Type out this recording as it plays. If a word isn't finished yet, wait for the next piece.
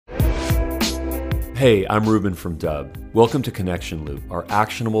Hey, I'm Ruben from Dub. Welcome to Connection Loop, our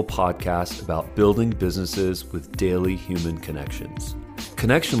actionable podcast about building businesses with daily human connections.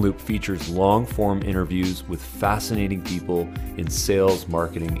 Connection Loop features long-form interviews with fascinating people in sales,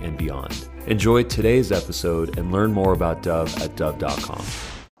 marketing, and beyond. Enjoy today's episode and learn more about Dub at dub.com.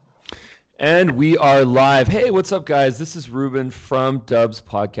 And we are live. Hey, what's up, guys? This is Ruben from Dub's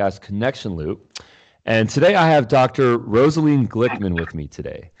podcast, Connection Loop. And today I have Dr. Rosaline Glickman with me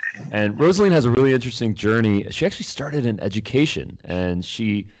today. And Rosaline has a really interesting journey. She actually started in education and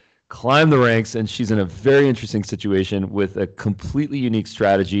she climbed the ranks, and she's in a very interesting situation with a completely unique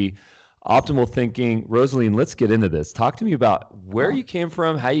strategy, optimal thinking. Rosaline, let's get into this. Talk to me about where you came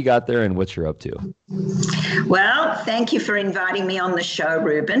from, how you got there, and what you're up to. Well, thank you for inviting me on the show,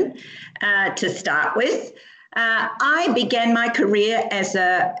 Ruben. To start with, I began my career as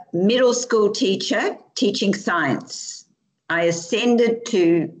a middle school teacher teaching science. I ascended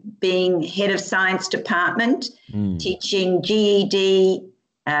to being head of science department, teaching GED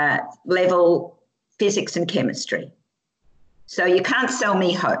level physics and chemistry. So you can't sell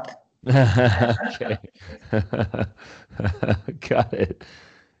me hope. Okay. Got it.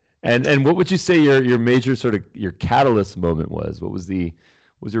 And what would you say your major sort of your catalyst moment was? What was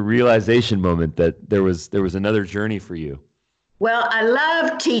your realization moment that there was another journey for you? Well, I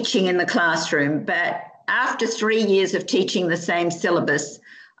love teaching in the classroom, but after 3 years of teaching the same syllabus,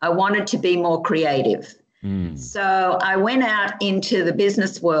 I wanted to be more creative. So I went out into the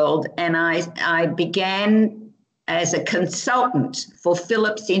business world and I began as a consultant for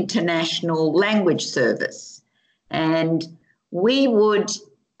Philips International Language Service. And we would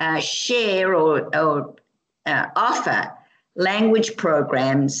share or offer language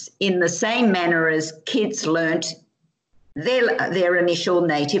programs in the same manner as kids learnt their initial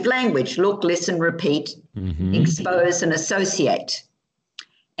native language. Look, listen, repeat, expose and associate.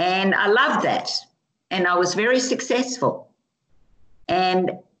 And I loved that. And I was very successful.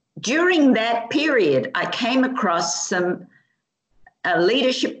 And during that period, I came across some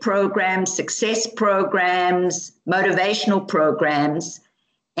leadership programs, success programs, motivational programs.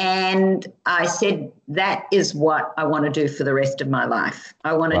 And I said, that is what I want to do for the rest of my life.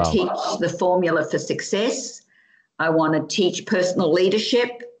 I want to teach the formula for success. I want to teach personal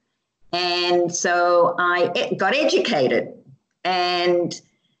leadership. And so I got educated. And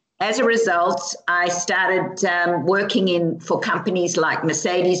as a result, I started working for companies like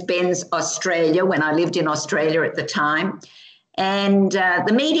Mercedes-Benz Australia when I lived in Australia at the time. And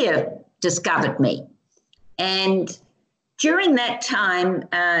the media discovered me. And during that time,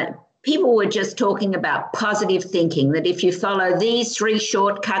 people were just talking about positive thinking, that if you follow these 3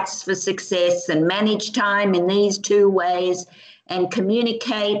 shortcuts for success and manage time in these 2 ways and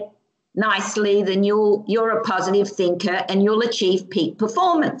communicate nicely, then you're a positive thinker and you'll achieve peak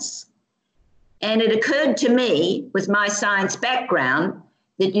performance. And it occurred to me, with my science background,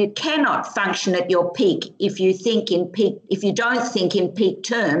 that you cannot function at your peak if you don't think in peak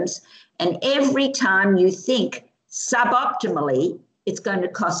terms. And every time you think suboptimally, it's going to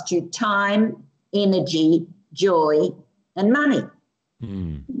cost you time, energy, joy, and money.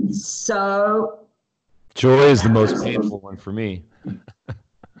 So joy is the most painful one for me.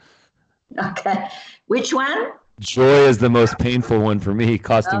 Okay. Which one? Joy is the most painful one for me,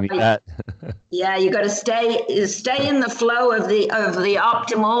 costing me that. Yeah, you got to stay in the flow of the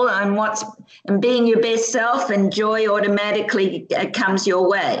optimal and being your best self, and joy automatically comes your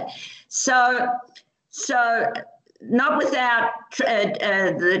way. So not without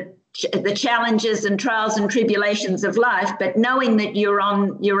the challenges and trials and tribulations of life, but knowing that you're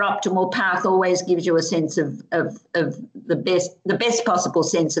on your optimal path always gives you a sense of the best possible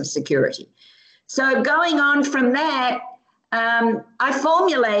sense of security. So going on from that, I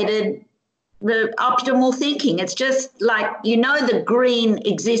formulated the optimal thinking. It's just like, the green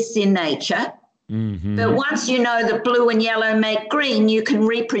exists in nature, but once you know that blue and yellow make green, you can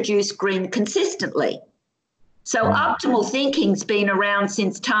reproduce green consistently. So optimal thinking's been around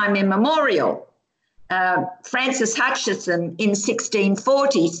since time immemorial. Francis Hutcheson in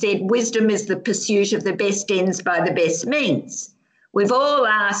 1640 said, wisdom is the pursuit of the best ends by the best means. We've all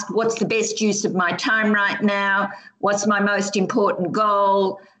asked, what's the best use of my time right now? What's my most important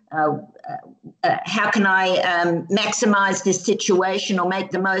goal? How can I maximize this situation or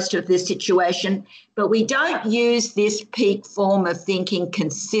make the most of this situation? But we don't use this peak form of thinking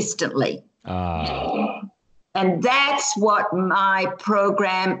consistently. And that's what my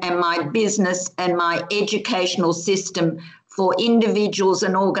program and my business and my educational system for individuals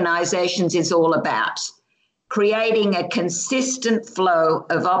and organizations is all about. Creating a consistent flow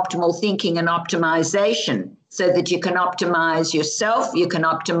of optimal thinking and optimization so that you can optimize yourself, you can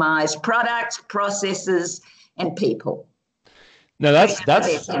optimize products, processes, and people. Now that's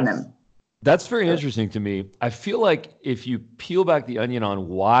very interesting to me. I feel like if you peel back the onion on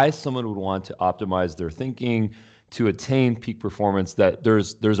why someone would want to optimize their thinking to attain peak performance, that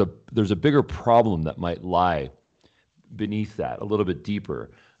there's a bigger problem that might lie beneath that, a little bit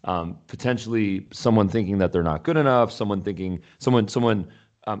deeper. Potentially someone thinking that they're not good enough, someone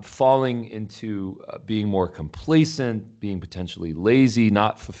falling into being more complacent, being potentially lazy,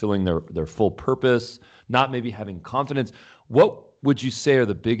 not fulfilling their full purpose, not maybe having confidence. What would you say are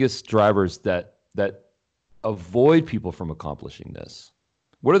the biggest drivers that avoid people from accomplishing this?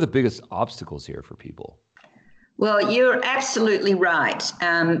 What are the biggest obstacles here for people? Well, you're absolutely right,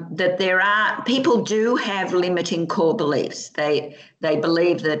 that people do have limiting core beliefs. They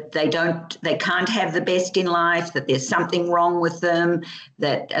believe that they can't have the best in life, that there's something wrong with them,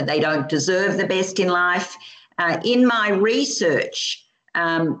 that they don't deserve the best in life. In my research,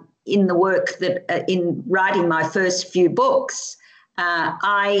 in the work that in writing my first few books,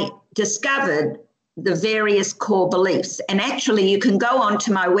 I discovered the various core beliefs. And actually, you can go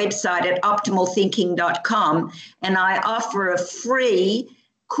onto my website at optimalthinking.com, and I offer a free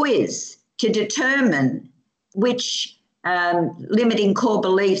quiz to determine which limiting core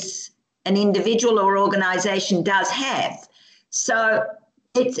beliefs an individual or organization does have. So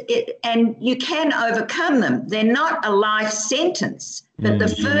and you can overcome them. They're not a life sentence, but the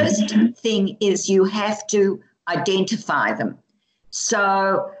first thing is you have to identify them.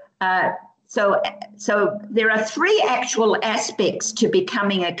 So there are three actual aspects to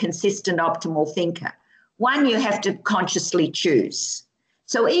becoming a consistent optimal thinker. One, you have to consciously choose.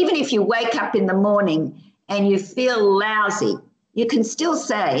 So even if you wake up in the morning and you feel lousy, you can still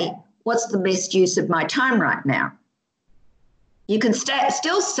say, what's the best use of my time right now? You can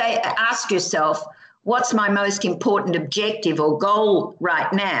still ask yourself, what's my most important objective or goal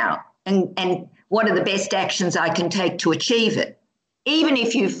right now? And what are the best actions I can take to achieve it? Even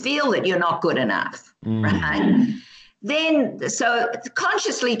if you feel that you're not good enough, right? Then, so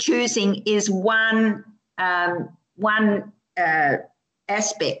consciously choosing is one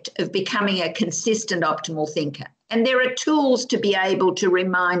aspect of becoming a consistent optimal thinker. And there are tools to be able to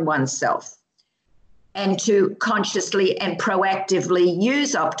remind oneself and to consciously and proactively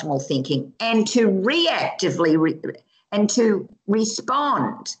use optimal thinking and to reactively and to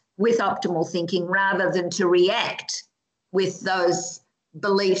respond with optimal thinking rather than to react with those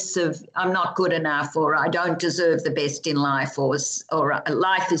beliefs of I'm not good enough, or I don't deserve the best in life, or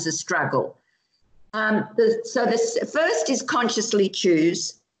life is a struggle. So the first is consciously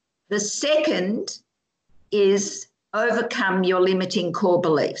choose. The second is overcome your limiting core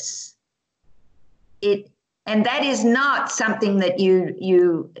beliefs. And that is not something that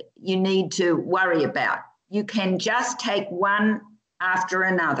you need to worry about. You can just take one after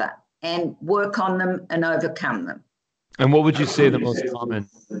another and work on them and overcome them. And what would you say the most common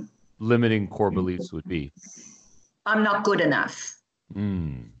limiting core beliefs would be? I'm not good enough.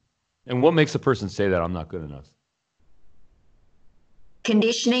 And what makes a person say that I'm not good enough?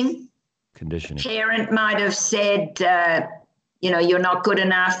 Conditioning. A parent might have said, you're not good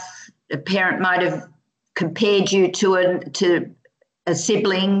enough. A parent might have compared you to a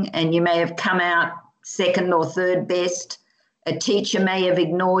sibling, and you may have come out second or third best. A teacher may have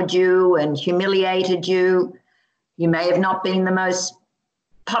ignored you and humiliated you. You may have not been the most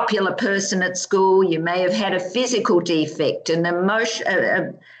popular person at school. You may have had a physical defect, a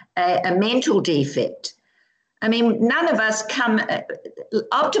mental defect. I mean, none of us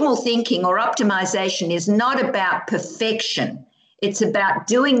optimal thinking or optimization is not about perfection. It's about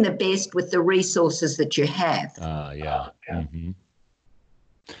doing the best with the resources that you have. Mm-hmm.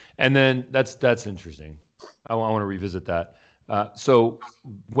 And then that's interesting. I want to revisit that. So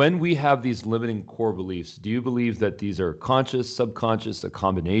when we have these limiting core beliefs, do you believe that these are conscious, subconscious, a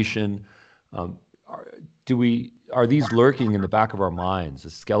combination? Are these lurking in the back of our minds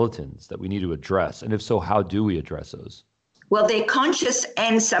as skeletons that we need to address? And if so, how do we address those? Well, they're conscious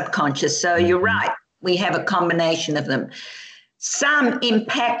and subconscious. So you're right. We have a combination of them. Some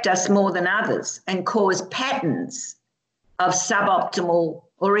impact us more than others and cause patterns of suboptimal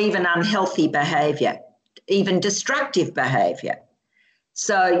or even unhealthy behavior, even destructive behavior.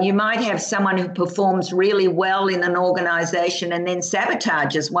 So you might have someone who performs really well in an organization and then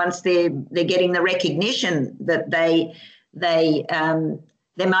sabotages once they're getting the recognition that they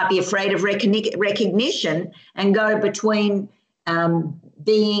might be afraid of recognition and go between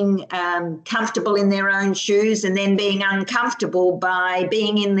being comfortable in their own shoes and then being uncomfortable by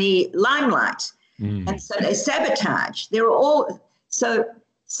being in the limelight. And so they sabotage. They're all so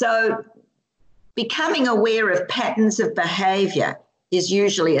becoming aware of patterns of behavior is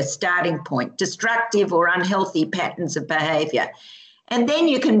usually a starting point, destructive or unhealthy patterns of behavior. And then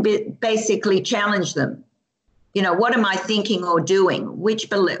you can basically challenge them. You know, what am I thinking or doing?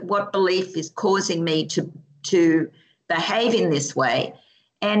 What belief is causing me to behave in this way?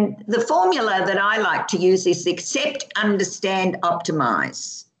 And the formula that I like to use is accept, understand,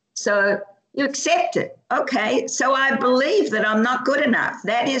 optimize. So you accept it. Okay, so I believe that I'm not good enough.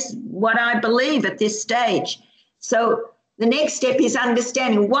 That is what I believe at this stage. So the next step is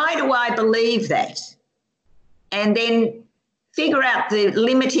understanding, why do I believe that? And then figure out the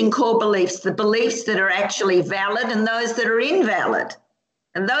limiting core beliefs, the beliefs that are actually valid and those that are invalid.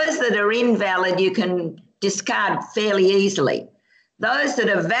 And those that are invalid, you can discard fairly easily. Those that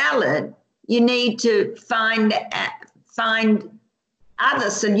are valid, you need to find other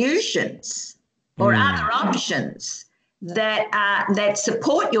solutions or other options that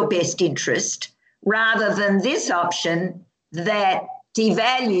support your best interest, rather than this option that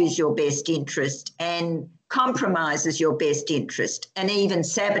devalues your best interest and compromises your best interest and even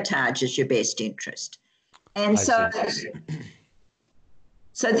sabotages your best interest. And so this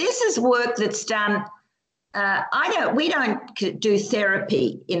is work that's done. We don't do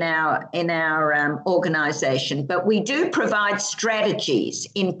therapy in our organisation, but we do provide strategies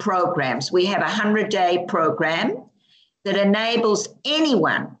in programs. We have a 100-day program that enables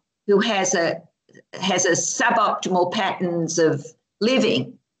anyone who has a suboptimal patterns of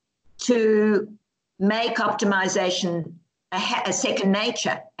living to make optimization a second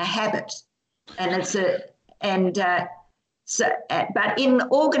nature, a habit, but in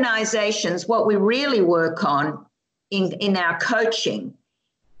organizations, what we really work on in our coaching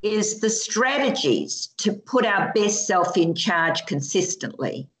is the strategies to put our best self in charge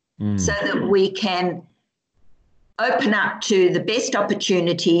consistently, so that we can open up to the best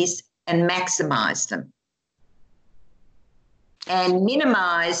opportunities and maximize them and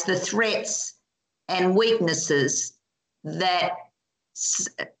minimize the threats and weaknesses that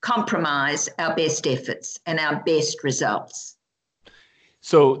compromise our best efforts and our best results.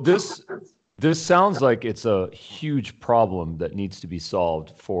 So this sounds like it's a huge problem that needs to be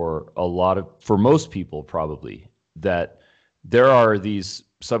solved for most people, probably, that there are these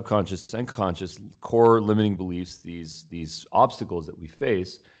subconscious and conscious core limiting beliefs, these obstacles that we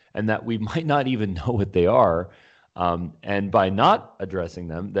face, and that we might not even know what they are. And by not addressing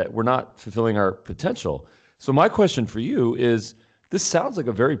them, that we're not fulfilling our potential. So my question for you is, this sounds like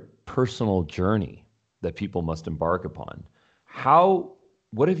a very personal journey that people must embark upon.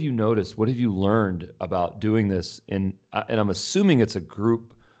 What have you noticed? What have you learned about doing this and I'm assuming it's a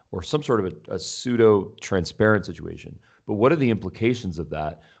group or some sort of a pseudo-transparent situation, but what are the implications of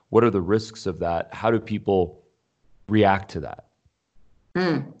that? What are the risks of that? How do people react to that?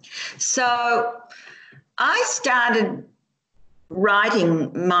 So I started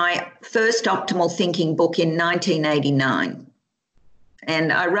writing my first optimal thinking book in 1989.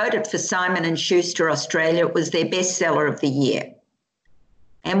 And I wrote it for Simon & Schuster Australia. It was their bestseller of the year.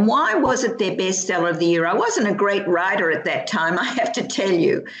 And why was it their bestseller of the year? I wasn't a great writer at that time, I have to tell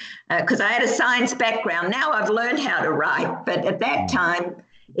you, because I had a science background. Now I've learned how to write, but at that time,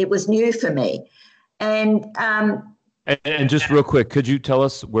 it was new for me. And just real quick, could you tell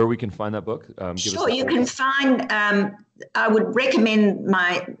us where we can find that book? Sure, you can find, I would recommend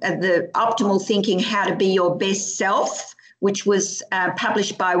the Optimal Thinking, How to Be Your Best Self, which was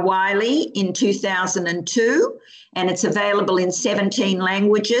published by Wiley in 2002, and it's available in 17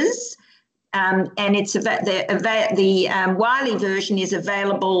 languages. And it's the Wiley version is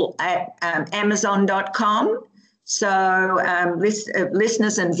available at Amazon.com. So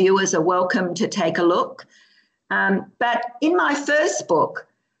listeners and viewers are welcome to take a look. But in my first book,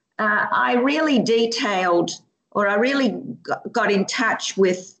 I really detailed, or I really got in touch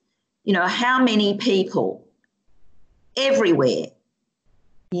with, how many people everywhere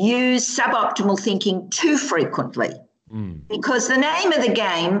use suboptimal thinking too frequently. Because the name of the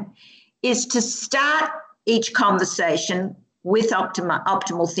game is to start each conversation with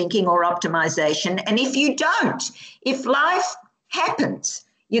optimal thinking or optimization. And if you don't, if life happens,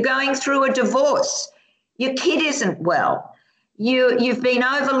 you're going through a divorce, your kid isn't well, you've been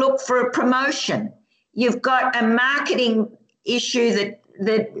overlooked for a promotion, you've got a marketing issue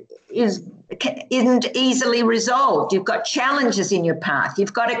that isn't easily resolved, you've got challenges in your path,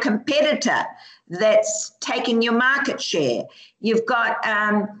 you've got a competitor that's taking your market share, you've got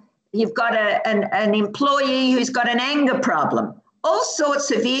an employee who's got an anger problem, all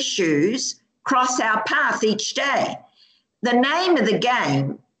sorts of issues cross our path each day. The name of the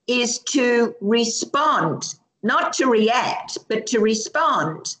game is to respond, not to react, but to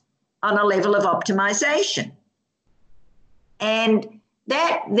respond on a level of optimization. And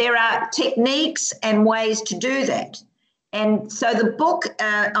that there are techniques and ways to do that. And so the book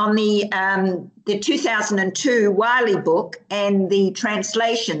on the 2002 Wiley book and the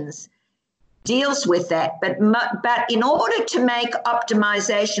translations deals with that. But in order to make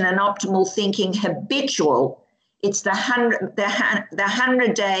optimization and optimal thinking habitual, it's the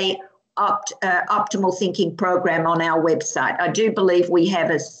 100-day optimal thinking program on our website. I do believe we have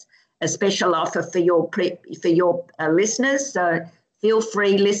a special offer for your listeners. So feel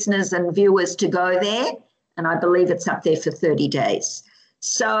free, listeners and viewers, to go there. And I believe it's up there for 30 days.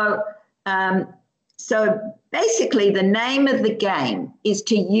 So basically the name of the game is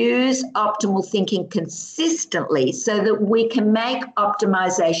to use optimal thinking consistently so that we can make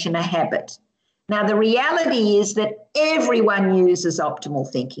optimization a habit. Now, the reality is that everyone uses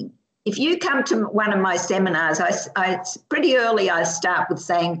optimal thinking. If you come to one of my seminars, I pretty early I start with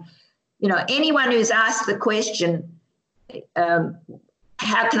saying, anyone who's asked the question,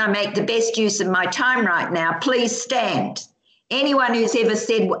 how can I make the best use of my time right now? Please stand. Anyone who's ever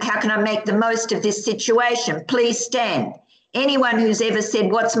said, how can I make the most of this situation? Please stand. Anyone who's ever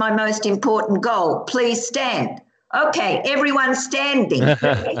said, what's my most important goal? Please stand. Okay, everyone's standing,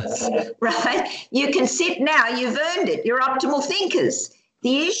 right? You can sit now, you've earned it. You're optimal thinkers.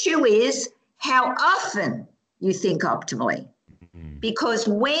 The issue is how often you think optimally. Because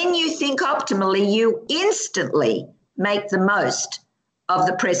when you think optimally, you instantly make the most of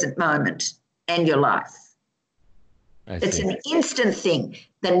the present moment and your life. It's an instant thing.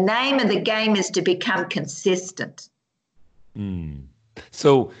 The name of the game is to become consistent.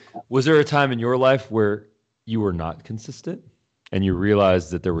 So was there a time in your life where you were not consistent and you realized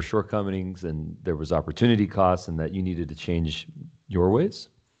that there were shortcomings and there was opportunity costs and that you needed to change your ways?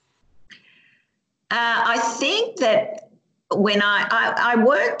 I think that when I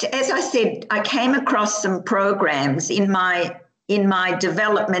worked, as I said, I came across some programs in my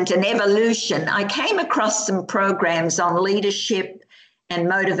development and evolution. I came across some programs on leadership and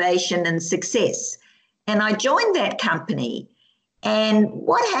motivation and success. And I joined that company. And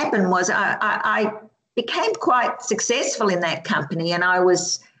what happened was I became quite successful in that company. And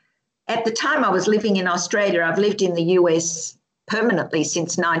at the time I was living in Australia. I've lived in the US permanently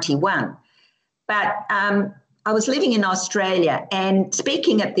since 91. But I was living in Australia and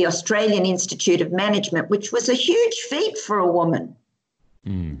speaking at the Australian Institute of Management, which was a huge feat for a woman,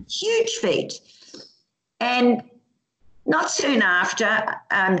 huge feat. And not soon after,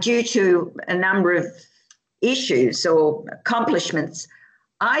 due to a number of issues or accomplishments,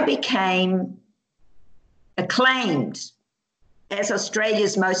 I became acclaimed as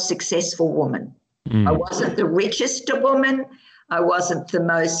Australia's most successful woman. I wasn't the richest woman. I wasn't the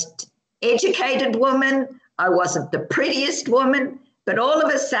most educated woman. I wasn't the prettiest woman, but all of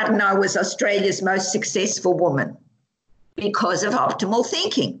a sudden I was Australia's most successful woman because of optimal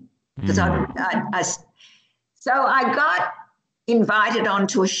thinking. Because so I got invited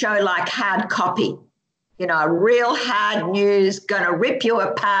onto a show like Hard Copy, a real hard news, going to rip you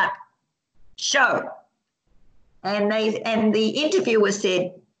apart show. And the interviewer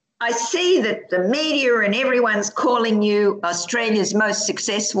said, I see that the media and everyone's calling you Australia's most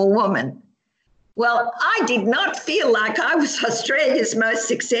successful woman. Well, I did not feel like I was Australia's most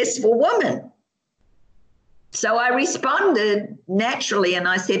successful woman. So I responded naturally and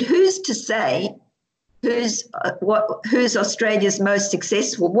I said, who's to say who's Australia's most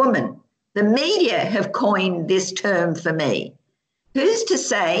successful woman? The media have coined this term for me. Who's to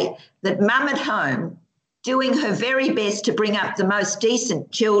say that mum at home, doing her very best to bring up the most decent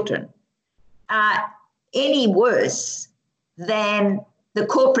children, are any worse than the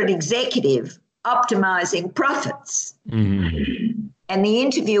corporate executive optimizing profits? And the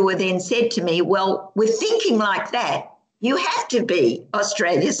interviewer then said to me, well, with thinking like that, you have to be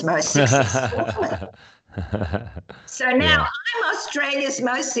Australia's most successful woman. So now I'm Australia's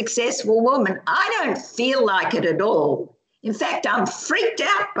most successful woman. I don't feel like it at all. In fact, I'm freaked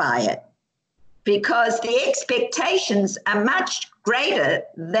out by it because the expectations are much greater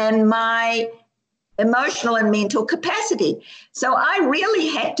than my emotional and mental capacity. So I really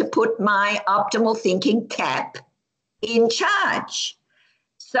had to put my optimal thinking cap in charge.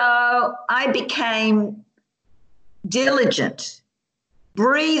 So I became diligent,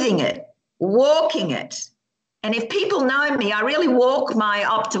 breathing it, walking it. And if people know me, I really walk my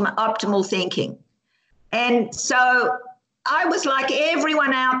optimal thinking. And so I was like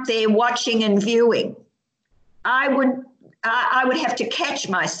everyone out there watching and viewing. I would have to catch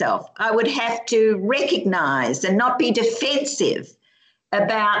myself. I would have to recognize and not be defensive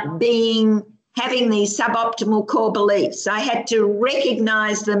about being having these suboptimal core beliefs. I had to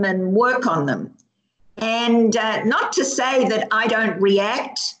recognize them and work on them. And not to say that I don't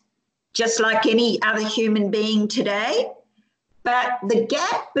react just like any other human being today, but the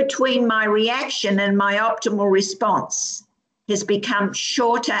gap between my reaction and my optimal response has become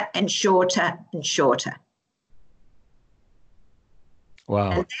shorter and shorter and shorter.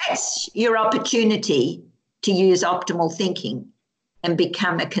 Wow. And that's your opportunity to use optimal thinking and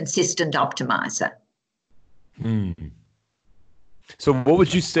become a consistent optimizer. So what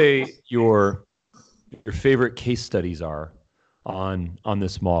would you say your favorite case studies are on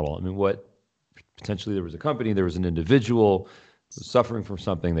this model? I mean, what potentially there was a company, there was an individual who was suffering from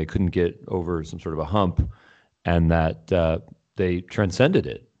something, they couldn't get over some sort of a hump, and that they transcended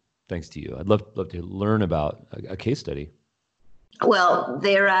it thanks to you. I'd love to learn about a case study. Well,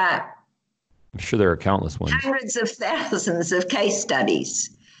 I'm sure there are countless ones. Hundreds of thousands of case studies.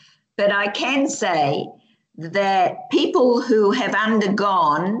 But I can say that people who have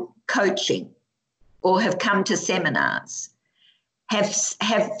undergone coaching or have come to seminars have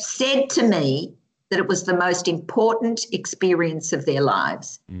said to me that it was the most important experience of their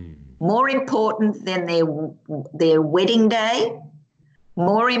lives. More important than their wedding day,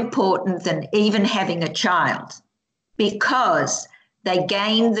 more important than even having a child, because they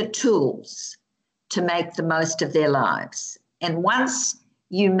gained the tools to make the most of their lives. And once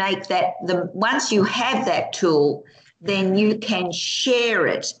you have that tool, then you can share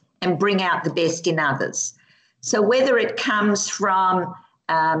it and bring out the best in others. So whether it comes from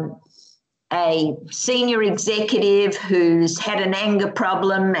a senior executive who's had an anger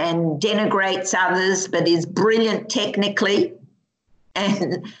problem and denigrates others, but is brilliant technically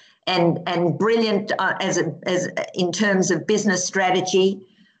and brilliant as in terms of business strategy,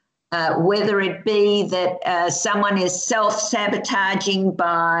 whether it be that someone is self-sabotaging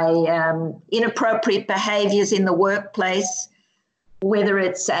by inappropriate behaviors in the workplace, whether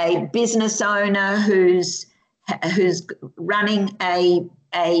it's a business owner who's running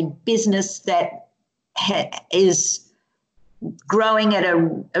a business that is growing at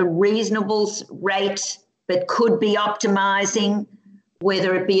a reasonable rate but could be optimizing,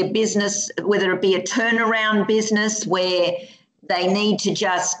 whether it be a turnaround business where they need to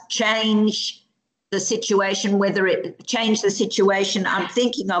just change the situation, I'm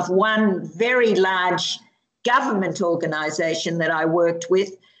thinking of one very large government organization that I worked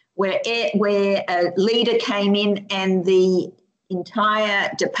with where a leader came in and the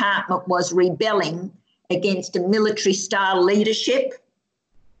entire department was rebelling against a military-style leadership.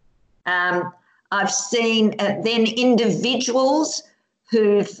 I've seen then individuals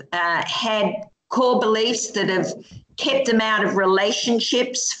who've had core beliefs that have kept them out of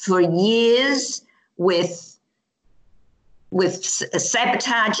relationships for years with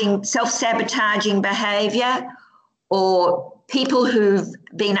self-sabotaging behavior, or people who've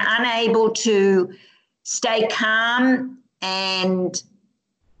been unable to stay calm and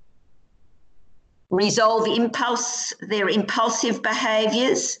resolve their impulsive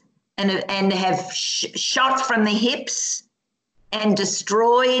behaviors and have shot from the hips and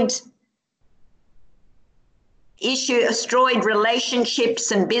destroyed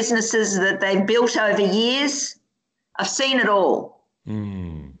relationships and businesses that they've built over years. I've seen it all.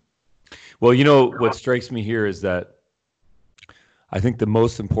 Well, what strikes me here is that I think the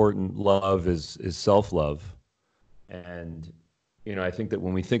most important love is self-love. And, I think that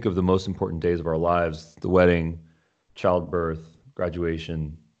when we think of the most important days of our lives, the wedding, childbirth,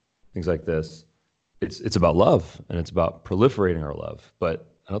 graduation, things like this, it's about love and it's about proliferating our love.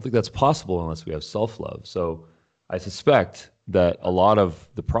 But I don't think that's possible unless we have self-love. So I suspect that a lot of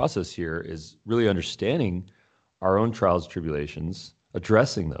the process here is really understanding our own trials and tribulations,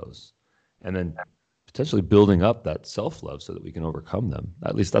 addressing those, and then potentially building up that self-love so that we can overcome them.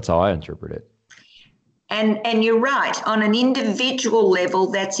 At least that's how I interpret it. And you're right. On an individual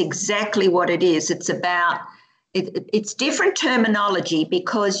level, that's exactly what it is. It's about, it's different terminology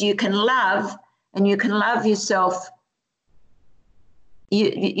because you can love and you can love yourself.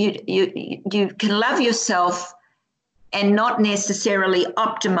 You can love yourself and not necessarily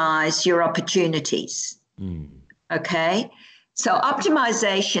optimize your opportunities. Okay? So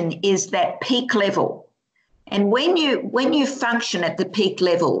optimization is that peak level. And when you function at the peak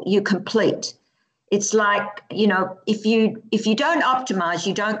level, you complete. It's like, if you don't optimize,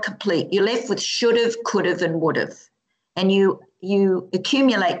 you don't complete. You're left with should've, could've, and would've. And you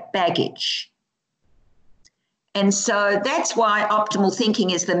accumulate baggage. And so that's why optimal thinking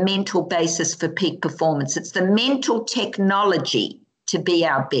is the mental basis for peak performance. It's the mental technology to be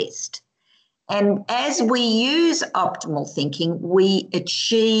our best. And as we use optimal thinking, we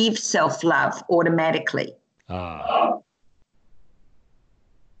achieve self-love automatically.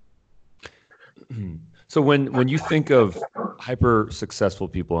 So when you think of hyper successful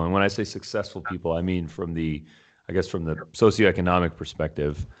people, and when I say successful people, I mean from the socioeconomic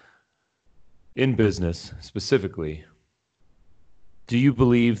perspective, in business specifically, do you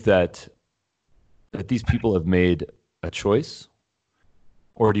believe that these people have made a choice?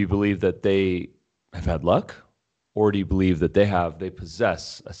 Or do you believe that they have had luck? Or do you believe that they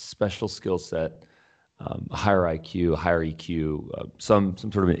possess a special skill set, a higher IQ, a higher EQ, some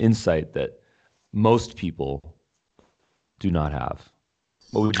sort of an insight that most people do not have?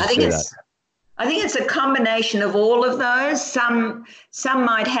 What would you say that? I think it's a combination of all of those. Some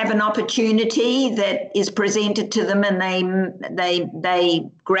might have an opportunity that is presented to them, and they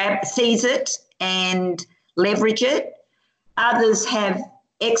seize it and leverage it. Others have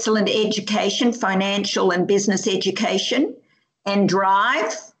excellent education, financial and business education, and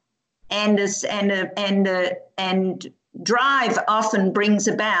drive, and drive often brings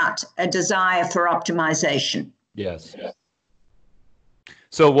about a desire for optimization. Yes.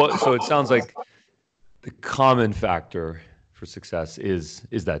 So it sounds like the common factor for success is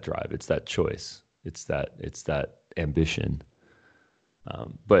that drive. It's that choice. It's that ambition.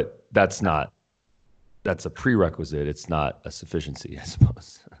 But that's a prerequisite. It's not a sufficiency, I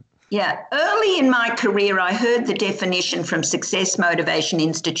suppose. Yeah. Early in my career, I heard the definition from Success Motivation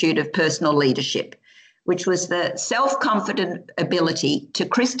Institute of Personal Leadership, which was the self-confident ability to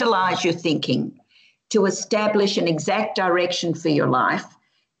crystallize your thinking, to establish an exact direction for your life,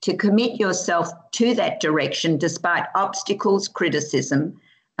 to commit yourself to that direction despite obstacles, criticism,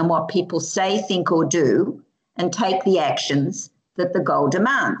 and what people say, think, or do, and take the actions that the goal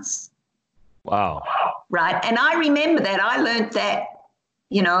demands. Wow. Right. And I remember that. I learned that,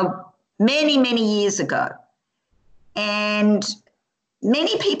 many, many years ago. And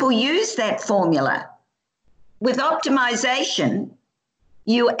many people use that formula. With optimization,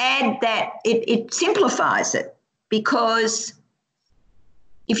 you add that, it simplifies it, because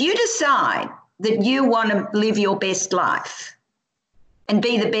if you decide that you want to live your best life and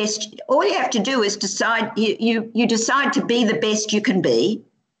be the best, all you have to do is decide, you decide to be the best you can be.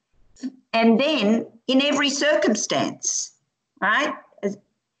 And then in every circumstance, right?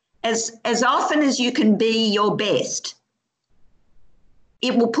 As often as you can be your best,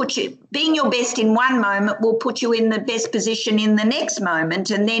 it will put you, being your best in one moment will put you in the best position in the next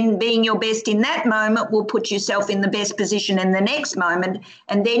moment. And then being your best in that moment will put yourself in the best position in the next moment.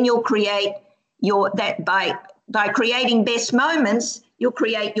 And then you'll create by creating best moments, you'll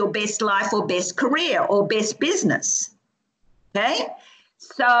create your best life or best career or best business. Okay?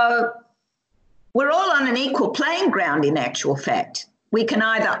 So we're all on an equal playing ground in actual fact. We can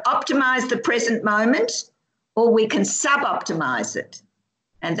either optimize the present moment or we can sub-optimize it.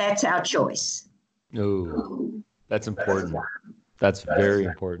 And that's our choice. Oh, that's important. That's very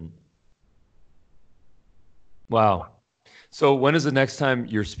important. Wow. So when is the next time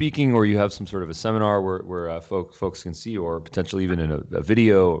you're speaking, or you have some sort of a seminar where folks can see, or potentially even in a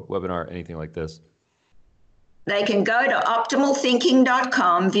video, webinar, anything like this? They can go to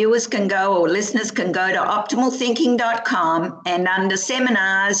optimalthinking.com. Viewers can go, or listeners can go to optimalthinking.com, and under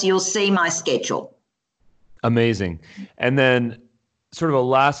seminars, you'll see my schedule. Amazing. And then sort of a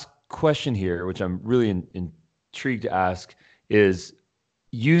last question here, which I'm really intrigued to ask, is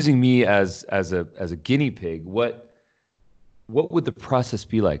using me as a guinea pig. What would the process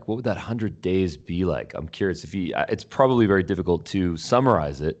be like? What would that 100 days be like? I'm curious. It's probably very difficult to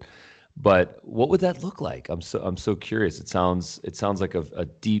summarize it, but what would that look like? I'm so curious. It sounds like a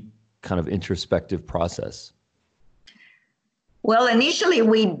deep kind of introspective process. Well, initially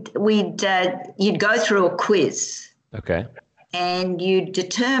you'd go through a quiz. Okay. And you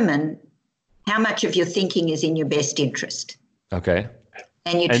determine how much of your thinking is in your best interest. Okay.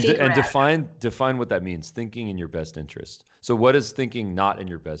 And you'd figure out. Define what that means. Thinking in your best interest. So what does thinking not in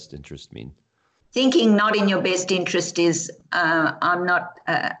your best interest mean? Thinking not in your best interest is I'm not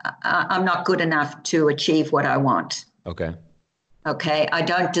good enough to achieve what I want. Okay. Okay. I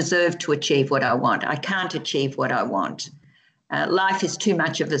don't deserve to achieve what I want. I can't achieve what I want. Life is too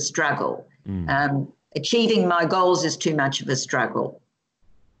much of a struggle. Achieving my goals is too much of a struggle.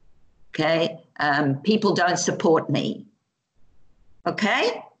 Okay. People don't support me.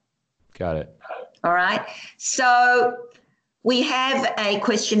 Okay. Got it. All right. So we have a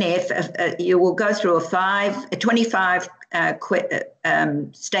questionnaire. You will go through a 25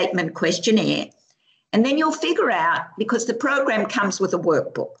 statement questionnaire, and then you'll figure out, because the program comes with a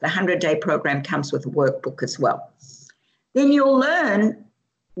workbook, the 100-day program comes with a workbook as well. Then you'll learn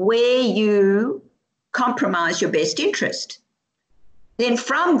where you compromise your best interest. Then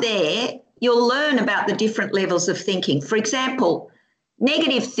from there, you'll learn about the different levels of thinking. For example,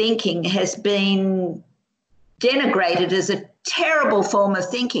 negative thinking has been denigrated as a terrible form of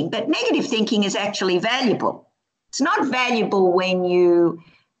thinking, but negative thinking is actually valuable. It's not valuable when you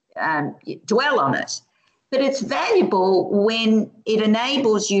dwell on it, but it's valuable when it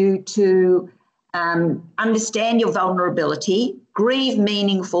enables you to understand your vulnerability, grieve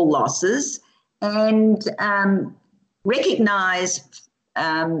meaningful losses, and recognize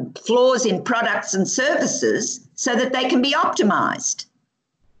flaws in products and services so that they can be optimized.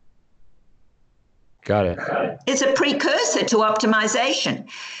 Got it. It's a precursor to optimization.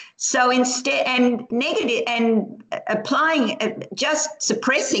 So instead, applying, just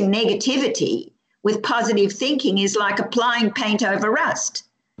suppressing negativity with positive thinking is like applying paint over rust.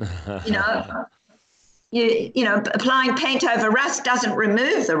 You know, applying paint over rust doesn't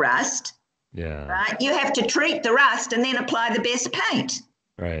remove the rust. Yeah. Right. You have to treat the rust and then apply the best paint.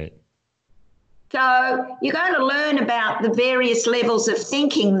 Right. So you're going to learn about the various levels of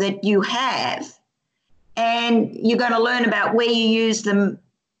thinking that you have, and you're going to learn about where you use them,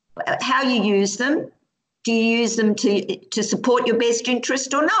 how you use them. Do you use them to support your best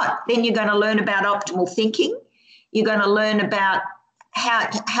interest or not? Then you're going to learn about optimal thinking. You're going to learn about how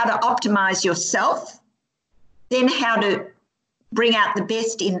to optimize yourself, then how to bring out the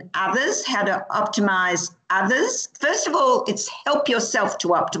best in others, how to optimize others. First of all, it's help yourself to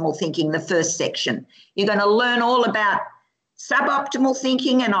optimal thinking, the first section. You're going to learn all about suboptimal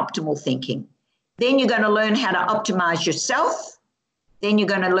thinking and optimal thinking. Then you're going to learn how to optimize yourself. Then you're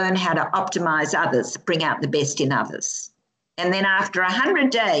going to learn how to optimize others, bring out the best in others. And then after 100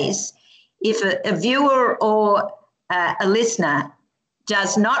 days, if a viewer or a listener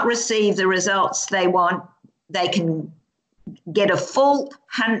does not receive the results they want, they can get a full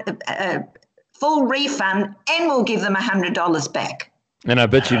refund, and we'll give them $100 back. And I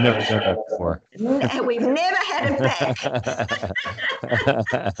bet you've never done that before. We've never had it back.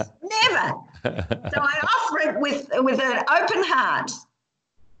 Never. So I offer it with an open heart.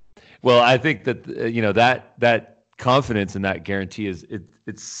 Well, I think that that confidence and that guarantee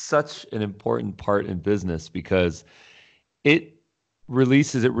it's such an important part in business, because it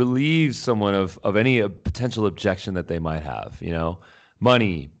relieves someone of any potential objection that they might have. You know,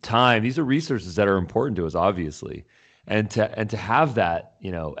 money, time, these are resources that are important to us, obviously, and to have that,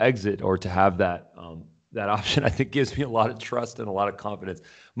 you know, exit, or to have that that option, I think gives me a lot of trust and a lot of confidence,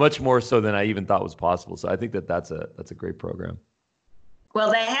 much more so than I even thought was possible. So I think that's a great program. Well,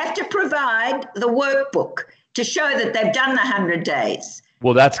 they have to provide the workbook to show that they've done the 100 days.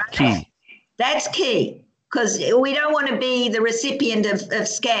 Well, that's key. That's key, because we don't want to be the recipient of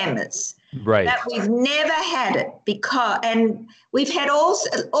scammers. Right. But we've never had it, and we've had all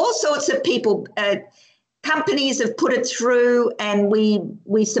sorts of people. Companies have put it through, and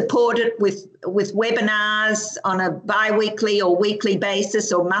we support it with webinars on a bi-weekly or weekly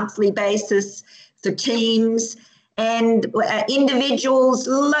basis or monthly basis for teams. And individuals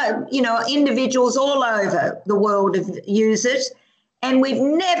all over the world use it. And we've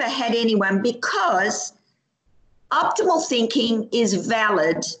never had anyone, because optimal thinking is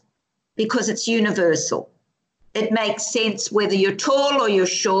valid because it's universal. It makes sense whether you're tall or you're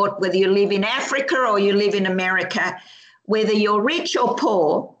short, whether you live in Africa or you live in America, whether you're rich or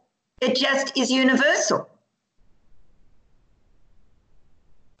poor. It just is universal.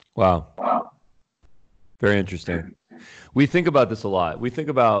 Wow. Very interesting. We think about this a lot. We think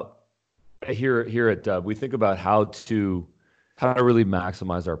about here at Dub, we think about how to really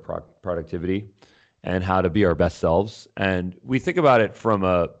maximize our productivity and how to be our best selves. And we think about it from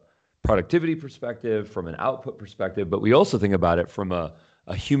a productivity perspective, from an output perspective, but we also think about it from a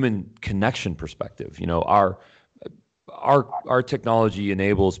human connection perspective. You know, our technology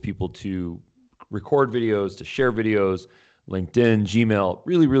enables people to record videos, to share videos, LinkedIn, Gmail,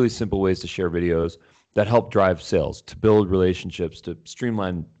 really, really simple ways to share videos that help drive sales, to build relationships, to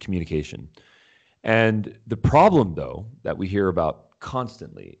streamline communication. And the problem, though, that we hear about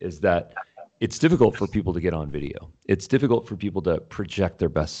constantly is that it's difficult for people to get on video. It's difficult for people to project their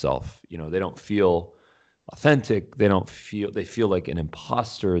best self. You know, they don't feel authentic. They feel like an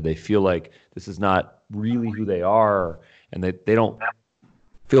imposter. They feel like this is not really who they are, and they don't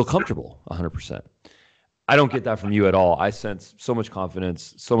feel comfortable 100%. I don't get that from you at all. I sense so much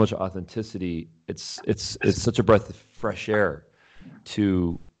confidence, so much authenticity. It's such a breath of fresh air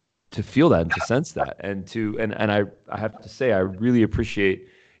to feel that and to sense that. And I have to say, I really appreciate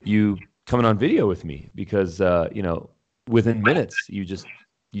you coming on video with me, because within minutes you just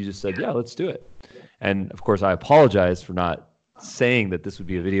said, yeah, let's do it. And of course I apologize for not saying that this would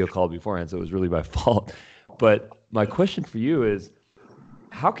be a video call beforehand, so it was really my fault. But my question for you is,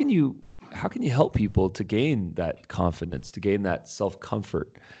 how can you help people to gain that confidence, to gain that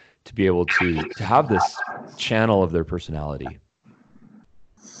self-comfort, to be able to have this channel of their personality?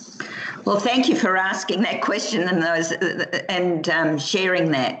 Well, thank you for asking that question and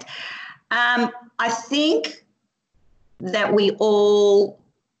sharing that. I think that we all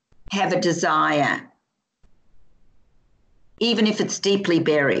have a desire, even if it's deeply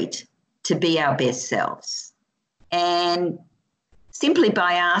buried, to be our best selves. And simply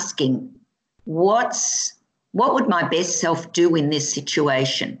by asking, what would my best self do in this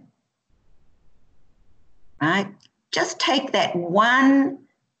situation? Right? Just take that one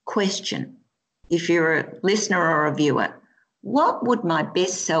question. If you're a listener or a viewer, what would my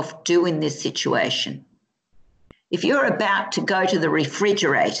best self do in this situation? If you're about to go to the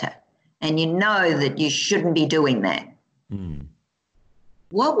refrigerator and you know that you shouldn't be doing that,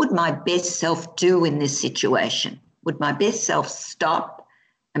 what would my best self do in this situation? Would my best self stop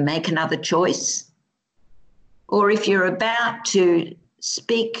and make another choice? Or if you're about to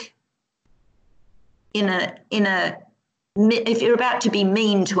speak if you're about to be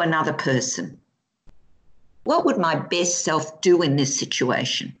mean to another person, what would my best self do in this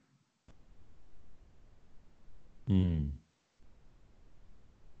situation?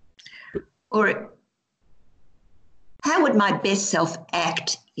 Or how would my best self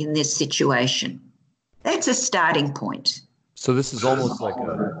act in this situation? That's a starting point. So this is almost like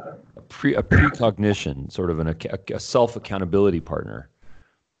a precognition, sort of a self-accountability partner.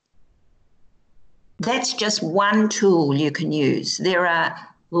 That's just one tool you can use. There are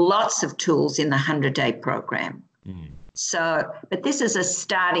lots of tools in the 100-day program. But this is a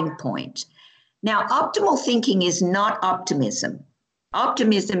starting point. Now, optimal thinking is not optimism.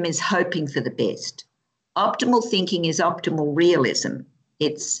 Optimism is hoping for the best. Optimal thinking is optimal realism.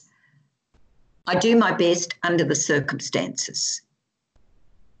 It's, I do my best under the circumstances.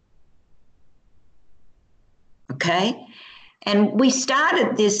 Okay? And we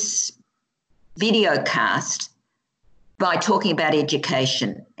started this video cast by talking about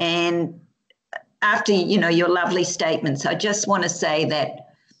education. And after, your lovely statements, I just want to say that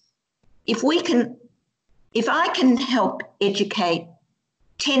if I can help educate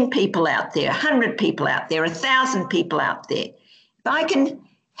 10 people out there, 100 people out there, 1,000 people out there, if I can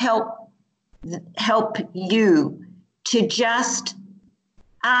help you to just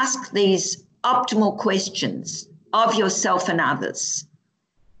ask these optimal questions of yourself and others,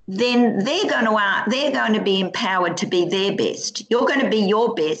 then they're going to be empowered to be their best. You're going to be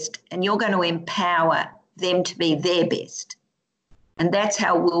your best, and you're going to empower them to be their best. And that's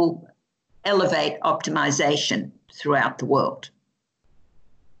how we'll elevate optimization throughout the world.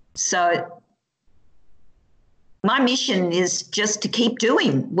 So my mission is just to keep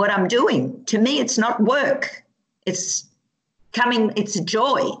doing what I'm doing. To me, it's not work. It's a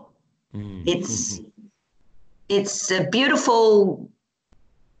joy. It's a beautiful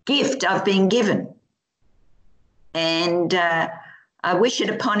gift I've been given. And I wish it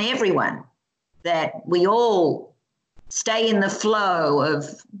upon everyone that we all stay in the flow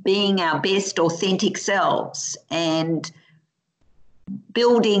of being our best authentic selves and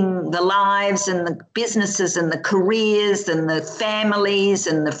building the lives and the businesses and the careers and the families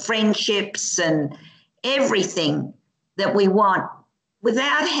and the friendships and everything that we want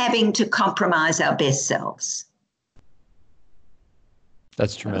without having to compromise our best selves.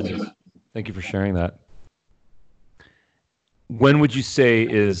 That's tremendous. Thank you for sharing that. When would you say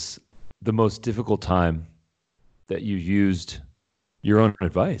is the most difficult time that you used your own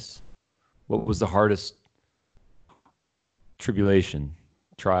advice? What was the hardest tribulation,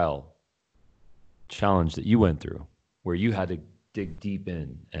 trial, challenge that you went through where you had to dig deep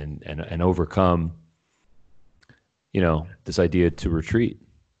in and overcome, this idea to retreat?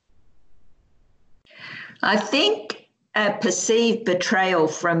 I think perceived betrayal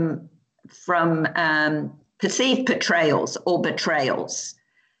from perceived betrayals or betrayals.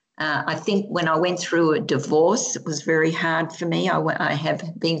 I think when I went through a divorce, it was very hard for me. I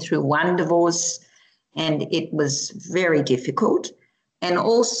have been through one divorce, and it was very difficult. And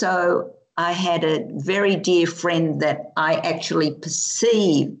also, I had a very dear friend that I actually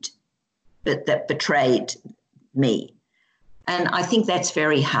perceived that betrayed me. And I think that's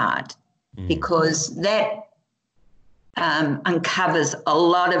very hard because that uncovers a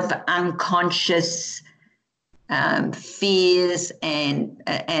lot of unconscious fears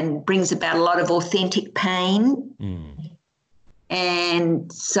and brings about a lot of authentic pain.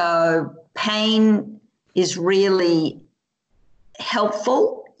 And so pain is really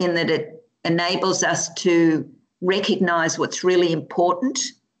helpful in that it enables us to recognize what's really important.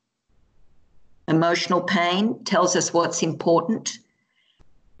 Emotional pain tells us what's important.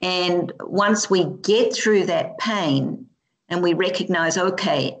 And once we get through that pain and we recognize,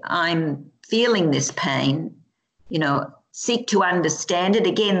 okay, I'm feeling this pain, seek to understand it.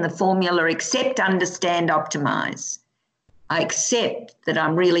 Again, the formula: accept, understand, optimize. I accept that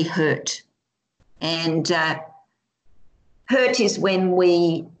I'm really hurt. And hurt is when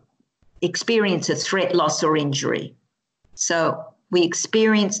we experience a threat, loss, or injury. So we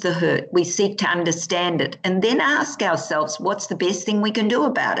experience the hurt, we seek to understand it, and then ask ourselves, what's the best thing we can do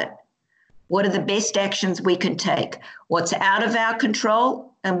about it? What are the best actions we can take? What's out of our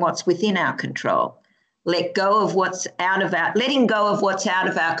control and what's within our control? Letting go of what's out of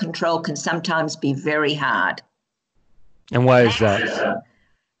our control can sometimes be very hard. And why is that?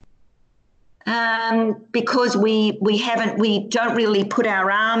 Because we don't really put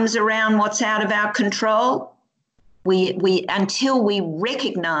our arms around what's out of our control. We until we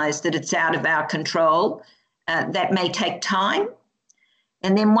recognize that it's out of our control, that may take time.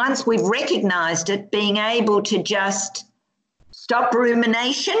 And then once we've recognized it, being able to just stop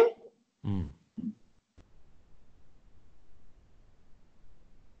rumination.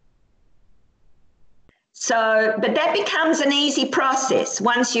 So, but that becomes an easy process.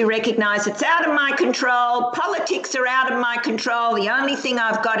 Once you recognize it's out of my control, politics are out of my control, the only thing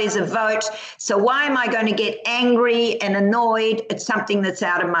I've got is a vote. So why am I going to get angry and annoyed at something that's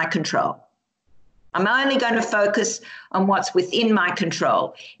out of my control? I'm only going to focus on what's within my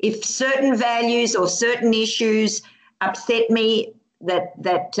control. If certain values or certain issues upset me that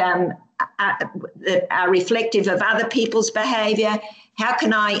are reflective of other people's behavior, how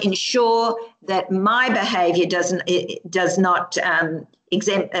can I ensure that my behavior does not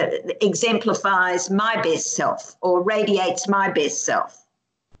exemplifies my best self or radiates my best self?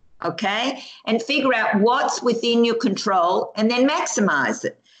 Okay? And figure out what's within your control and then maximize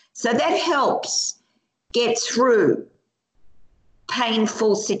it. So that helps get through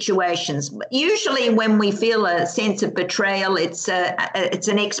painful situations. Usually when we feel a sense of betrayal, it's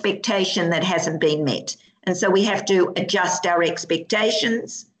an expectation that hasn't been met. And so we have to adjust our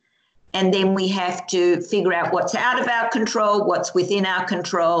expectations, and then we have to figure out what's out of our control, what's within our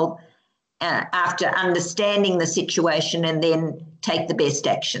control, after understanding the situation, and then take the best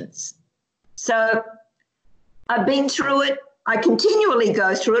actions. So I've been through it. I continually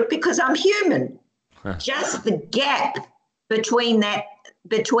go through it because I'm human. Just the gap between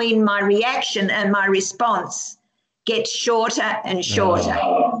my reaction and my response gets shorter and shorter.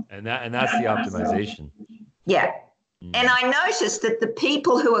 And that's the optimization. Yeah. And I noticed that the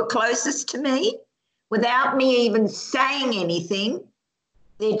people who are closest to me, without me even saying anything,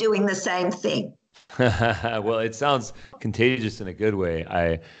 they're doing the same thing. Well, it sounds contagious in a good way.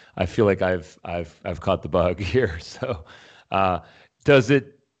 I feel like I've caught the bug here. So, does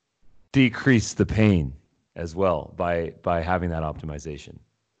it decrease the pain as well by having that optimization?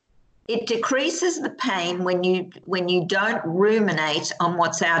 It decreases the pain when you don't ruminate on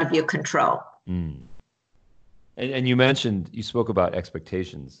what's out of your control. And you spoke about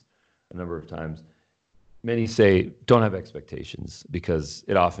expectations a number of times. Many say don't have expectations because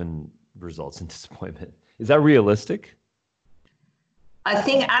it often results in disappointment. Is that realistic? I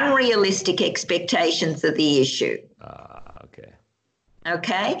think unrealistic expectations are the issue. Okay.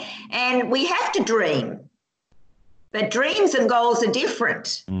 Okay. And we have to dream. But dreams and goals are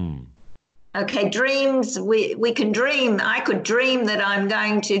different. Okay, dreams, we can dream. I could dream that I'm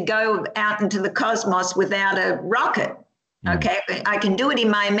going to go out into the cosmos without a rocket. Okay, I can do it in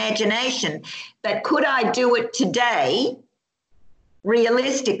my imagination. But could I do it today,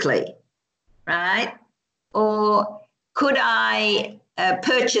 realistically, right? Or could I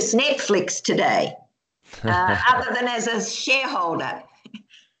purchase Netflix today, other than as a shareholder?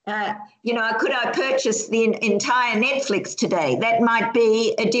 Could I purchase the entire Netflix today? That might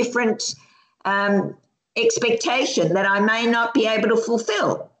be a different expectation that I may not be able to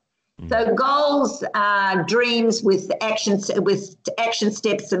fulfill. So goals are dreams with action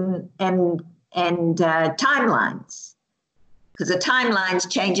steps and timelines, because the timelines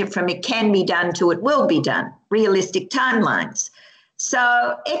change it from it can be done to it will be done, realistic timelines.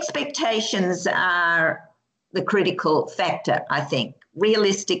 So expectations are the critical factor, I think.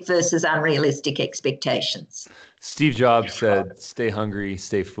 Realistic versus unrealistic expectations. Steve Jobs said, "Stay hungry,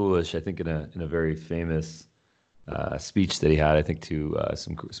 stay foolish." I think in a very famous speech that he had, I think to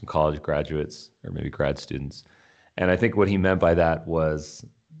some college graduates or maybe grad students, and I think what he meant by that was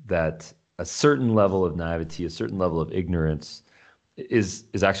that a certain level of naivety, a certain level of ignorance, is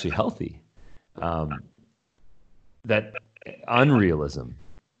actually healthy. That unrealism,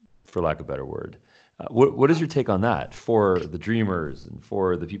 for lack of a better word, What is your take on that for the dreamers and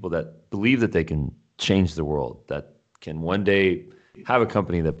for the people that believe that they can change the world, that can one day have a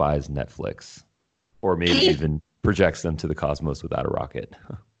company that buys Netflix or maybe even projects them to the cosmos without a rocket?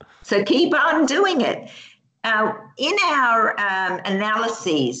 So keep on doing it. In our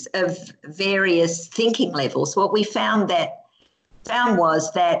analyses of various thinking levels, what we found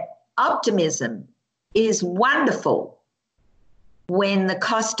was that optimism is wonderful when the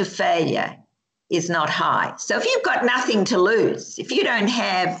cost of failure is not high. So if you've got nothing to lose, if you don't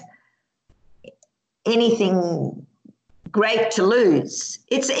have anything great to lose,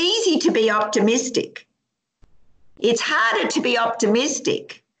 it's easy to be optimistic. It's harder to be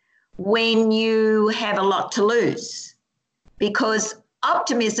optimistic when you have a lot to lose, because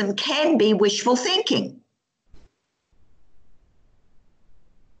optimism can be wishful thinking.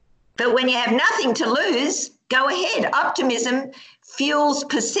 But when you have nothing to lose, go ahead. Optimism fuels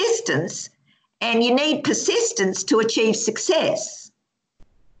persistence, and you need persistence to achieve success.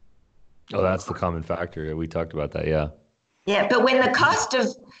 Oh, that's the common factor. We talked about that, yeah. Yeah, but when the cost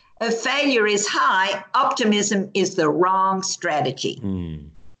of failure is high, optimism is the wrong strategy,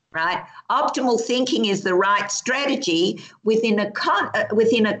 right? Optimal thinking is the right strategy within a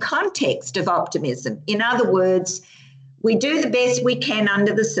context of optimism. In other words, we do the best we can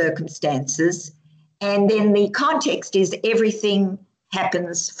under the circumstances, and then the context is everything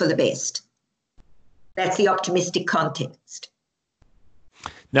happens for the best. That's the optimistic context.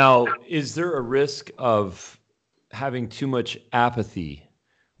 Now, is there a risk of having too much apathy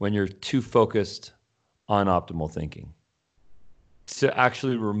when you're too focused on optimal thinking, to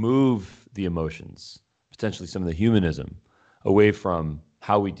actually remove the emotions, potentially some of the humanism, away from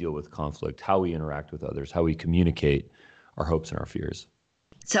how we deal with conflict, how we interact with others, how we communicate our hopes and our fears?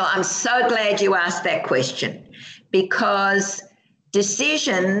 So I'm so glad you asked that question, because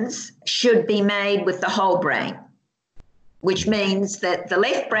decisions should be made with the whole brain, which means that the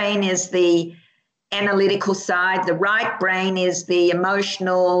left brain is the analytical side, the right brain is the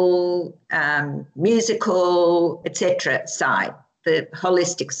emotional, musical, etc. side, the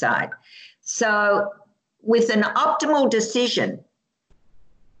holistic side. So with an optimal decision,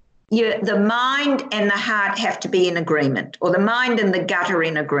 the mind and the heart have to be in agreement, or the mind and the gut are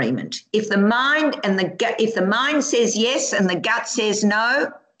in agreement. If the mind says yes and the gut says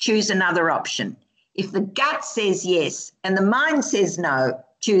no, choose another option. If the gut says yes and the mind says no,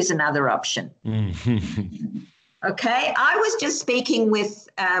 choose another option. Okay, I was just speaking with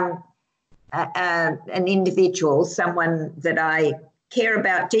an individual, someone that I care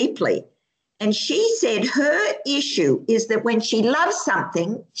about deeply, and she said her issue is that when she loves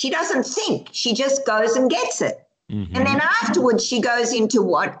something, she doesn't think, she just goes and gets it. And then afterwards she goes into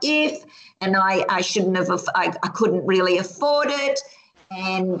what if, and I shouldn't have, I couldn't really afford it,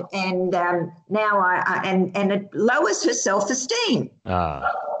 and now and it lowers her self-esteem.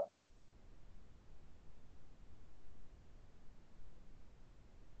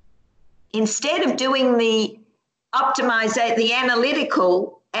 Instead of doing the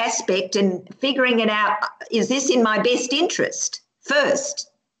analytical aspect and figuring it out, is this in my best interest first?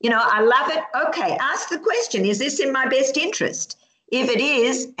 I love it. Okay, ask the question, is this in my best interest? If it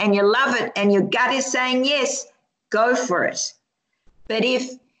is, and you love it and your gut is saying yes, go for it. But if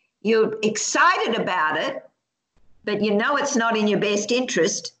you're excited about it, but you know it's not in your best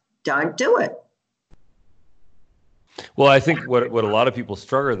interest, don't do it. Well, I think what a lot of people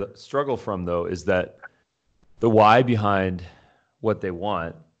struggle from, though, is that the why behind what they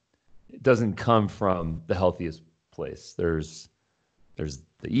want doesn't come from the healthiest place. There's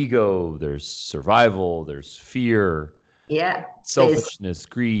the ego, there's survival, there's fear, selfishness,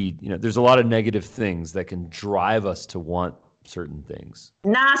 greed. There's a lot of negative things that can drive us to want certain things.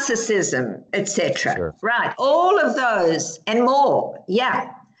 Narcissism, etc. Sure. Right, all of those and more.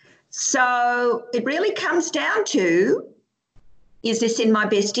 Yeah. So it really comes down to, is this in my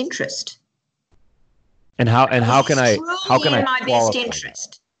best interest? And how can I in my best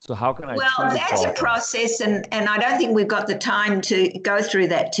interest? So how can I? Well, that's a process, and I don't think we've got the time to go through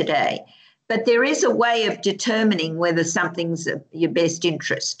that today. But there is a way of determining whether something's your best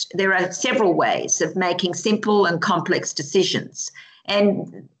interest. There are several ways of making simple and complex decisions,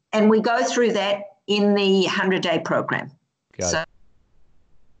 and we go through that in the 100-day program. Got it.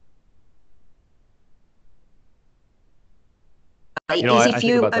 If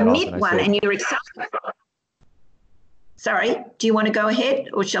you omit one and you're excited. Sorry, do you want to go ahead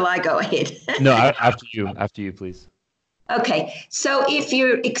or shall I go ahead? No, after you, please. Okay, so if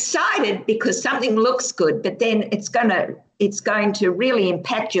you're excited because something looks good, but then it's going to really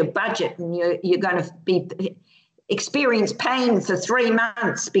impact your budget, and you're going to experience pain for 3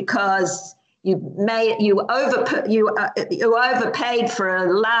 months because you overpaid for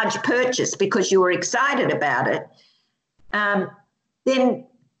a large purchase because you were excited about it, then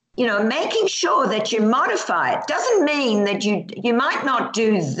making sure that you modify it doesn't mean that you might not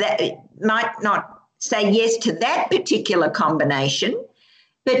do that, might not say yes to that particular combination,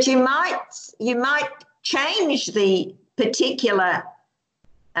 but you might change the particular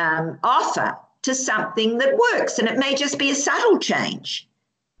offer to something that works, and it may just be a subtle change.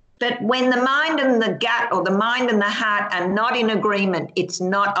 But when the mind and the gut or the mind and the heart are not in agreement, it's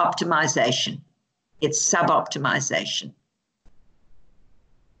not optimization. It's sub-optimization.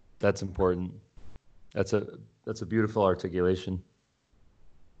 That's important. That's a beautiful articulation.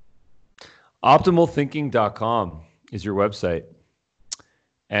 Optimalthinking.com is your website.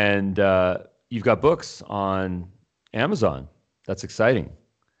 And you've got books on Amazon. That's exciting.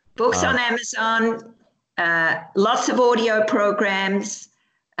 Books on Amazon, lots of audio programs,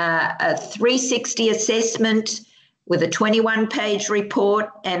 a 360 assessment with a 21-page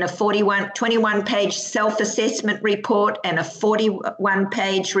report and a 21-page self-assessment report and a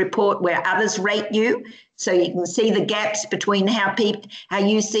 41-page report where others rate you. So you can see the gaps between how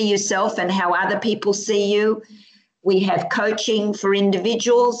you see yourself and how other people see you. We have coaching for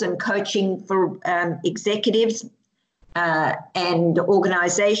individuals and coaching for executives and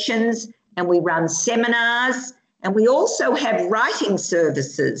organizations, and we run seminars, and we also have writing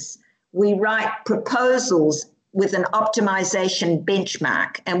services. We write proposals with an optimization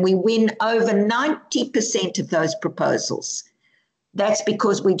benchmark, and we win over 90% of those proposals. That's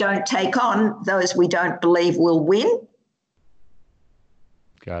because we don't take on those we don't believe will win.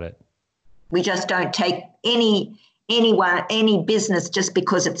 Got it. We just don't take any business just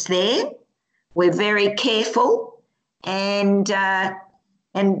because it's there. We're very careful, and so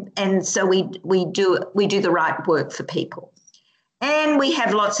we do the right work for people. And we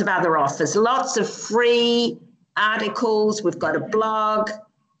have lots of other offers, lots of free articles. We've got a blog,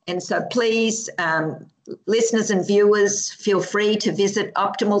 and so please, listeners and viewers, feel free to visit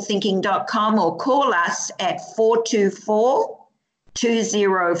optimalthinking.com or call us at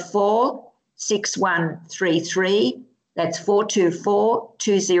 424-204-6133. That's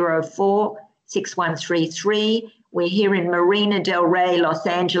 424-204-6133. We're here in Marina del Rey, Los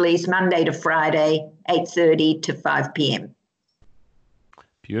Angeles, Monday to Friday, 8:30 to 5 p.m.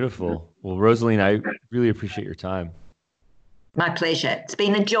 Beautiful. Well, Rosaline, I really appreciate your time. My pleasure. It's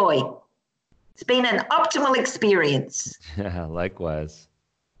been a joy. It's been an optimal experience. Yeah, likewise.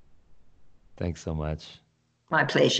 Thanks so much. My pleasure.